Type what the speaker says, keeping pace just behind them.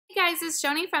Hey guys, it's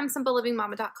Joanie from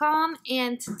simplelivingmama.com,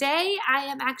 and today I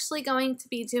am actually going to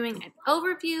be doing an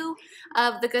overview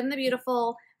of the Good and the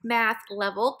Beautiful Math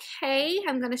Level K.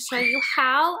 I'm going to show you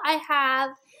how I have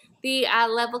the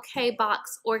Level K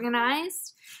box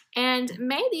organized, and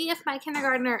maybe if my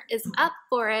kindergartner is up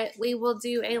for it, we will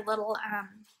do a little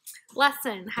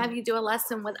lesson, have you do a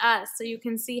lesson with us so you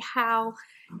can see how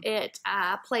it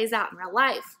plays out in real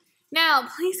life. Now,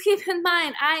 please keep in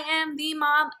mind, I am the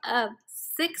mom of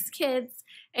 6 kids,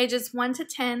 ages 1 to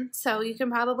 10, so you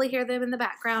can probably hear them in the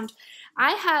background.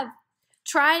 I have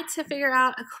tried to figure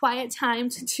out a quiet time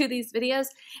to do these videos,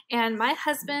 and my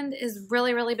husband is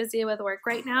really busy with work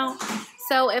right now.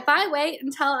 So if I wait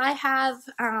until I have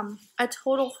a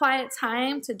total quiet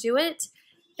time to do it,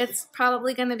 it's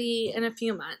probably going to be in a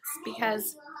few months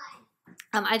because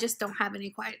I just don't have any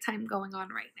quiet time going on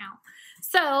right now.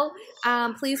 So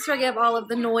please forgive all of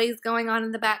the noise going on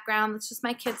in the background. It's just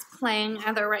my kids playing,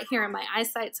 and they're right here in my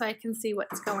eyesight so I can see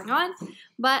what's going on.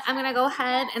 But I'm going to go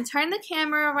ahead and turn the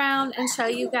camera around and show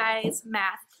you guys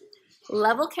Math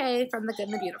Level K from the Good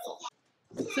and the Beautiful.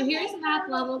 So here's Math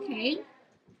Level K.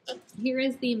 Here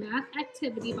is the math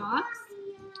activity box,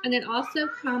 and it also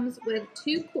comes with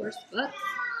 2 course books.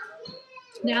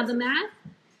 Now the Math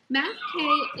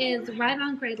K is right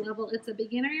on grade level. It's a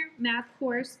beginner math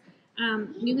course.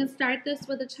 You can start this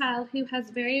with a child who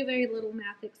has very little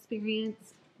math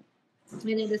experience, and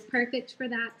it is perfect for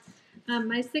that.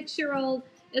 My 6-year-old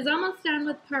is almost done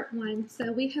with part 1,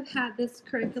 so we have had this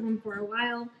curriculum for a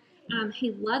while.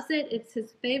 He loves it. It's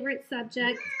his favorite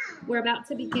subject. We're about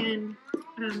to begin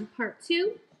part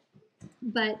 2,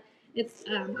 but it's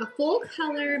a full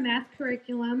color math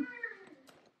curriculum.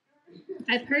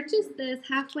 I purchased this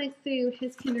halfway through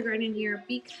his kindergarten year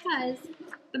because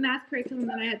the math curriculum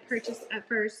that I had purchased at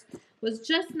first was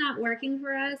just not working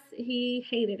for us. He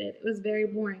hated it. It was very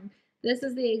boring. This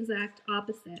is the exact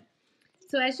opposite.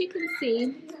 So as you can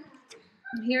see,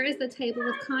 here is the table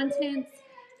of contents.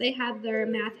 They have their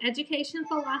math education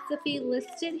philosophy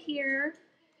listed here.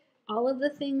 All of the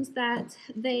things that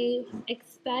they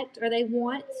expect or they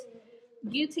want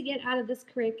you to get out of this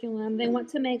curriculum. They want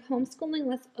to make homeschooling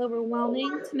less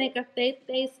overwhelming, to make a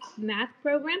faith-based math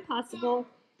program possible,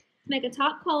 to make a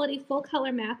top quality full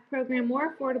color math program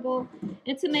more affordable,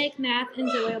 and to make math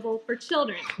enjoyable for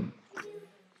children.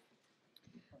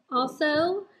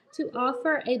 Also, to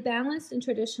offer a balanced and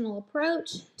traditional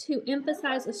approach, to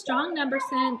emphasize a strong number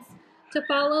sense, to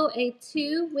follow a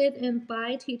to, with, and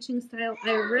by teaching style.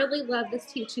 I really love this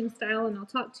teaching style, and I'll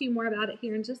talk to you more about it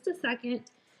here in just a second.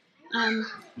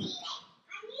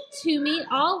 To meet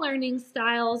all learning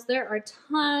styles, there are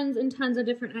tons and tons of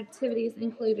different activities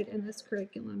included in this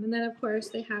curriculum. And then, of course,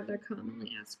 they have their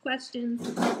commonly asked questions.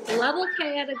 Level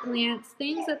K at a glance,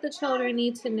 things that the children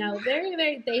need to know.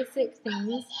 Very basic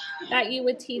things that you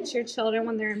would teach your children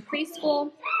when they're in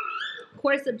preschool.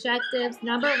 Course objectives,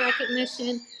 number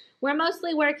recognition. We're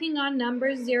mostly working on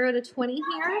numbers 0 to 20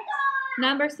 here.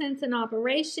 Number sense and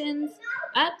operations,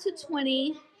 up to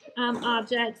 20.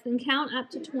 Objects, then count up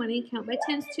to 20, count by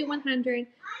tens to 100,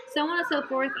 so on and so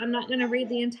forth. I'm not going to read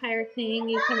the entire thing.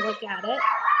 You can look at it.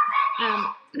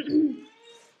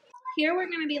 Here we're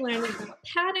going to be learning about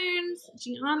patterns,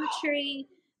 geometry,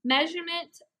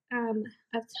 measurement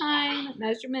of time,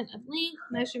 measurement of length,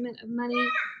 measurement of money,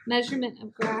 measurement of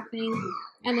graphing,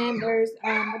 and then there's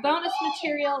the bonus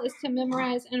material is to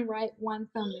memorize and write 1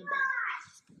 phone number.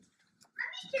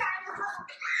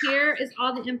 Here is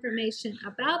all the information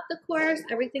about the course,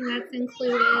 everything that's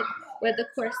included with the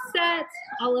course set,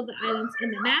 all of the items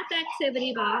in the math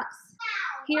activity box.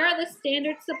 Here are the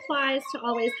standard supplies to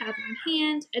always have on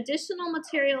hand. Additional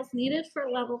materials needed for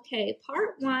Level K.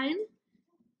 Part 1,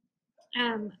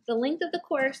 the length of the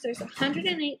course, there's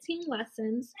 118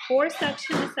 lessons, 4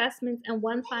 section assessments, and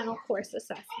 1 final course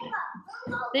assessment.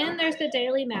 Then there's the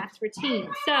daily math routine.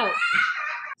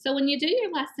 So when you do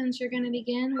your lessons, you're going to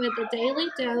begin with the daily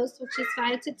dose, which is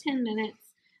 5 to 10 minutes.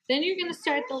 Then you're going to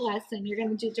start the lesson. You're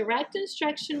going to do direct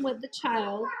instruction with the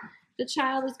child. The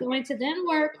child is going to then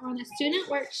work on a student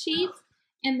worksheet,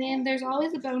 and then there's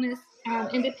always a bonus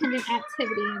independent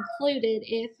activity included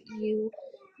if you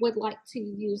would like to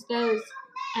use those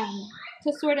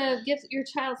to sort of give your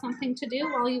child something to do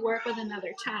while you work with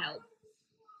another child.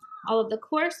 All of the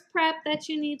course prep that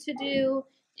you need to do,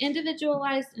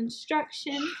 individualized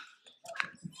instruction,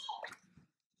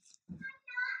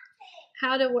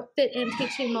 how to fit in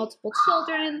teaching multiple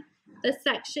children, the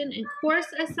section and course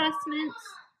assessments,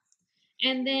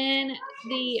 and then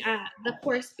the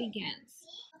course begins.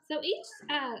 So each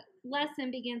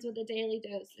lesson begins with a daily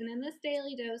dose, and in this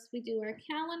daily dose we do our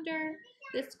calendar,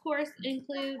 This course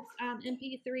includes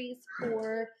MP3s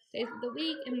for days of the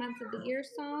week and months of the year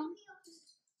song.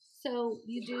 So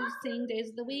you do sing days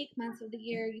of the week, months of the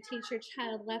year. You teach your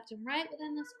child left and right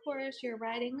within this course. You're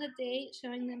writing the date,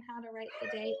 showing them how to write the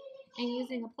date, and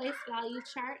using a place value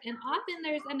chart. And often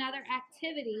there's another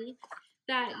activity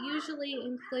that usually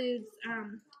includes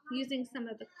using some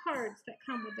of the cards that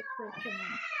come with the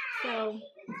curriculum. So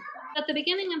at the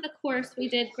beginning of the course, we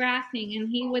did graphing, and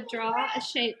he would draw a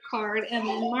shape card and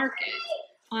then mark it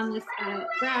on this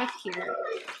graph here.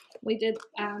 We did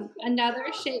another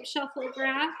shape shuffle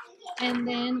graph, and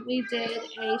then we did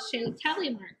a shape tally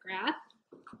mark graph.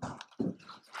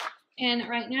 And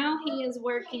right now he is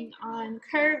working on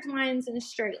curved lines and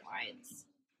straight lines.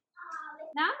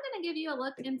 Now I'm going to give you a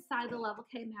look inside the Level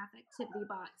K Math Activity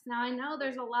Box. Now I know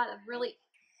there's a lot of really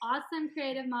awesome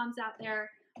creative moms out there,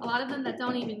 a lot of them that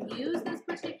don't even use this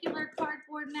particular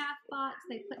cardboard math box.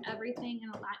 They put everything in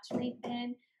a latch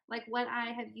bin, like what I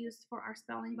have used for our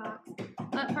spelling box.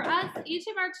 But for us, each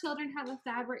of our children have a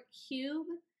fabric cube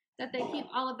that they keep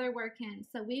all of their work in.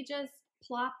 So we just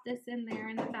plop this in there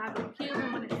in the fabric cube,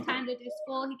 and when it's time to do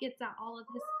school, he gets out all of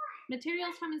his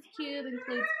materials from his cube,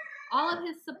 includes all of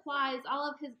his supplies, all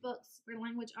of his books for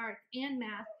language arts and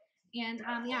math. And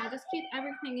yeah, I just keep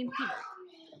everything in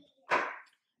here.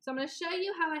 So I'm going to show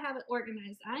you how I have it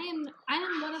organized. I am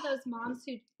one of those moms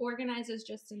who organizes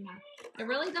just enough. I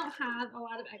really don't have a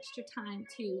lot of extra time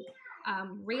to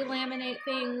re-laminate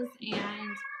things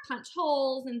and punch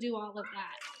holes and do all of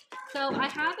that. So I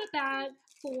have a bag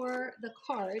for the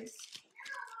cards.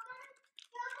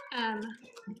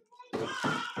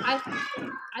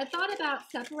 I thought about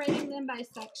separating them by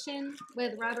section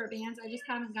with rubber bands. I just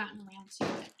haven't gotten around to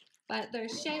it. But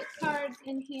there's shape cards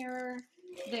in here.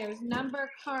 There's number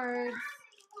cards.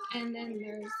 And then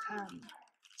there's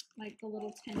like the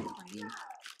little 10 frame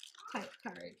type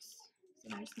cards.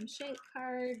 So there's some shape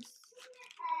cards.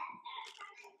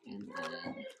 And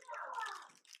then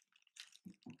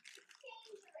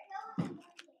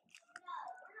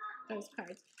those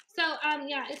cards. So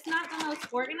yeah, it's not the most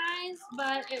organized,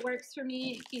 but it works for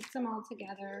me. It keeps them all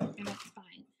together, and it's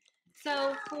fine.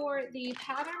 So for the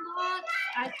pattern blocks,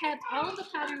 I kept all of the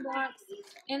pattern blocks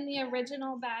in the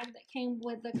original bag that came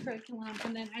with the curriculum,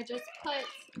 and then I just put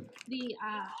the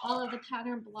all of the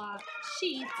pattern block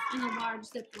sheets in a large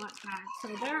Ziploc bag. So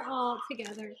they're all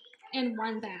together in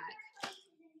one bag.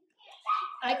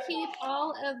 I keep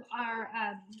all of our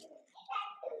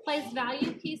place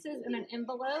value pieces in an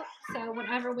envelope. So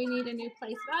whenever we need a new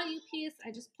place value piece,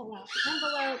 I just pull out the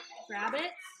envelope, grab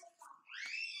it.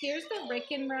 Here's the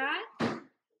Rick and Rack.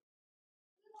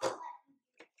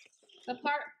 The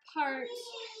part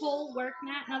whole work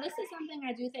mat. Now this is something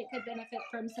I do think could benefit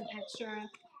from some extra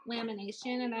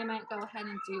lamination, and I might go ahead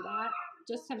and do that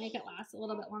just to make it last a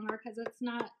little bit longer, because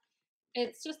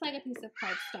it's just like a piece of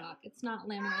cardstock. It's not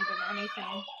laminated or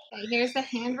anything. Okay, here's the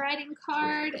handwriting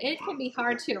card. It can be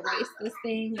hard to erase this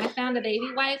thing. I found a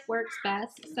baby wipe works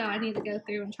best, so I need to go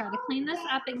through and try to clean this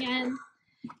up again.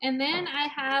 And then I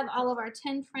have all of our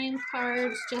 10 frame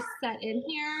cards just set in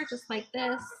here, just like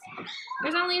this.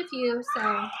 There's only a few,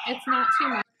 so it's not too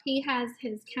much. He has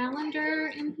his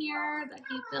calendar in here that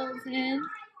he fills in.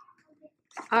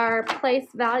 Our place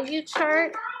value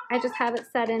chart, I just have it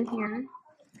set in here.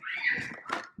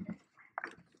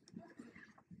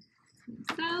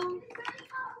 So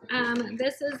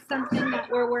this is something that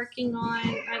we're working on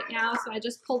right now, so I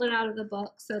just pulled it out of the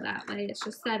book so that way it's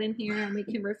just set in here and we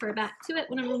can refer back to it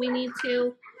whenever we need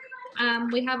to.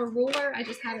 We have a ruler. I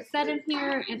just have it set in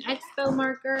here, an expo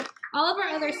marker. All of our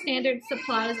other standard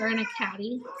supplies are in a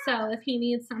caddy, so if he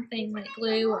needs something like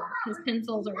glue or his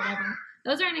pencils or whatever,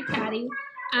 those are in a caddy.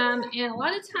 And a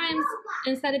lot of times,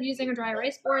 instead of using a dry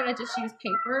erase board, I just use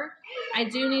paper. I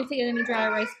do need to get a new dry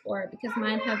erase board because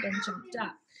mine have been jumped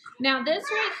up. Now this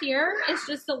right here is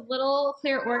just a little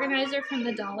clear organizer from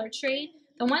the Dollar Tree.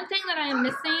 The one thing that I am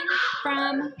missing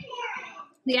from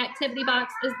the activity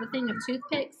box is the thing of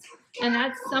toothpicks, and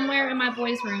that's somewhere in my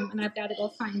boys' room, and I've got to go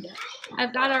find it.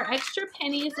 I've got our extra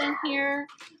pennies in here,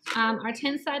 our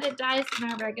 10-sided dice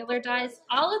and our regular dice.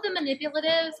 All of the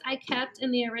manipulatives I kept in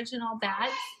the original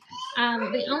bags.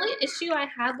 The only issue I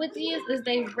have with these is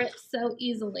they rip so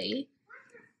easily.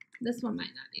 This one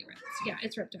might not be ripped. Yeah,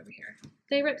 it's ripped over here.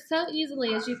 They rip so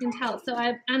easily, as you can tell. So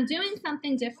I'm doing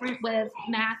something different with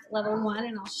Math Level 1,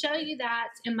 and I'll show you that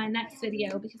in my next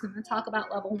video because I'm going to talk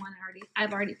about Level 1.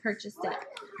 I've already purchased it.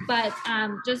 But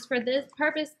just for this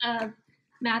purpose of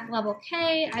Math Level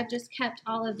K, I've just kept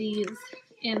all of these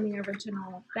in the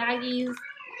original baggies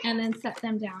and then set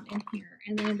them down in here.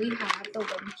 And then we have the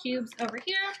wooden cubes over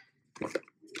here.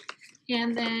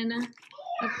 And then,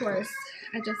 of course,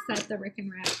 I just set the Rick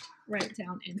and Rat right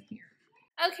down in here.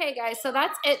 Okay, guys, so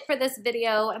that's it for this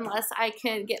video, unless I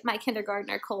can get my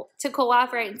kindergartner to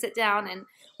cooperate and sit down and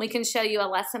we can show you a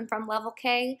lesson from Level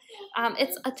K.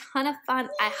 It's a ton of fun.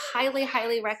 I highly,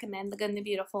 highly recommend the Good and the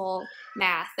Beautiful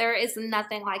math. There is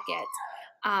nothing like it.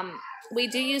 We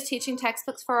do use teaching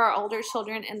textbooks for our older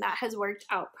children, and that has worked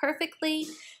out perfectly.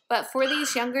 But for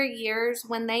these younger years,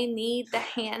 when they need the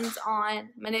hands-on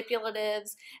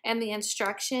manipulatives and the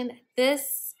instruction,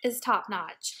 this is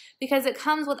top-notch because it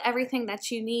comes with everything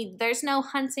that you need. There's no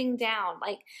hunting down.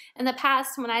 Like in the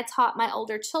past, when I taught my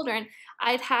older children,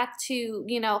 I'd have to,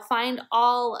 you know, find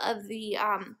all of the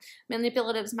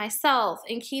manipulatives myself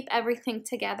and keep everything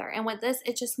together. And with this,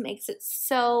 it just makes it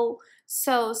so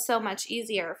much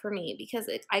easier for me because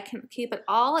I can keep it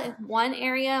all in one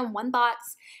area, in one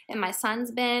box, in my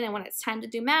son's bin, and when it's time to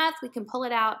do math, we can pull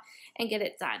it out and get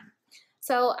it done.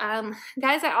 So,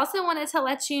 guys, I also wanted to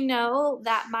let you know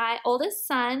that my oldest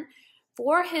son,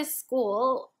 for his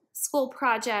school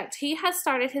project, he has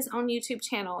started his own YouTube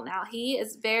channel now. He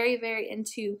is very, very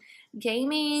into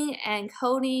gaming and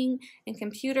coding and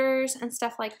computers and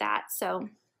stuff like that. So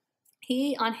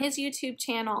on his YouTube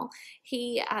channel,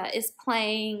 he is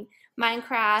playing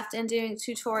Minecraft and doing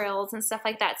tutorials and stuff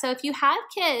like that. So if you have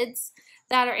kids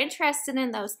that are interested in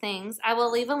those things, I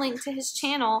will leave a link to his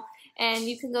channel and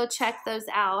you can go check those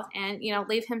out and, you know,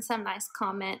 leave him some nice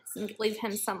comments and leave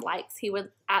him some likes. He would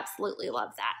absolutely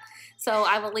love that. So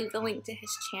I will leave the link to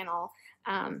his channel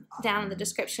down in the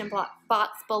description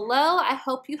box below. I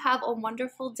hope you have a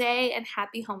wonderful day and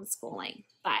happy homeschooling.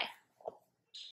 Bye.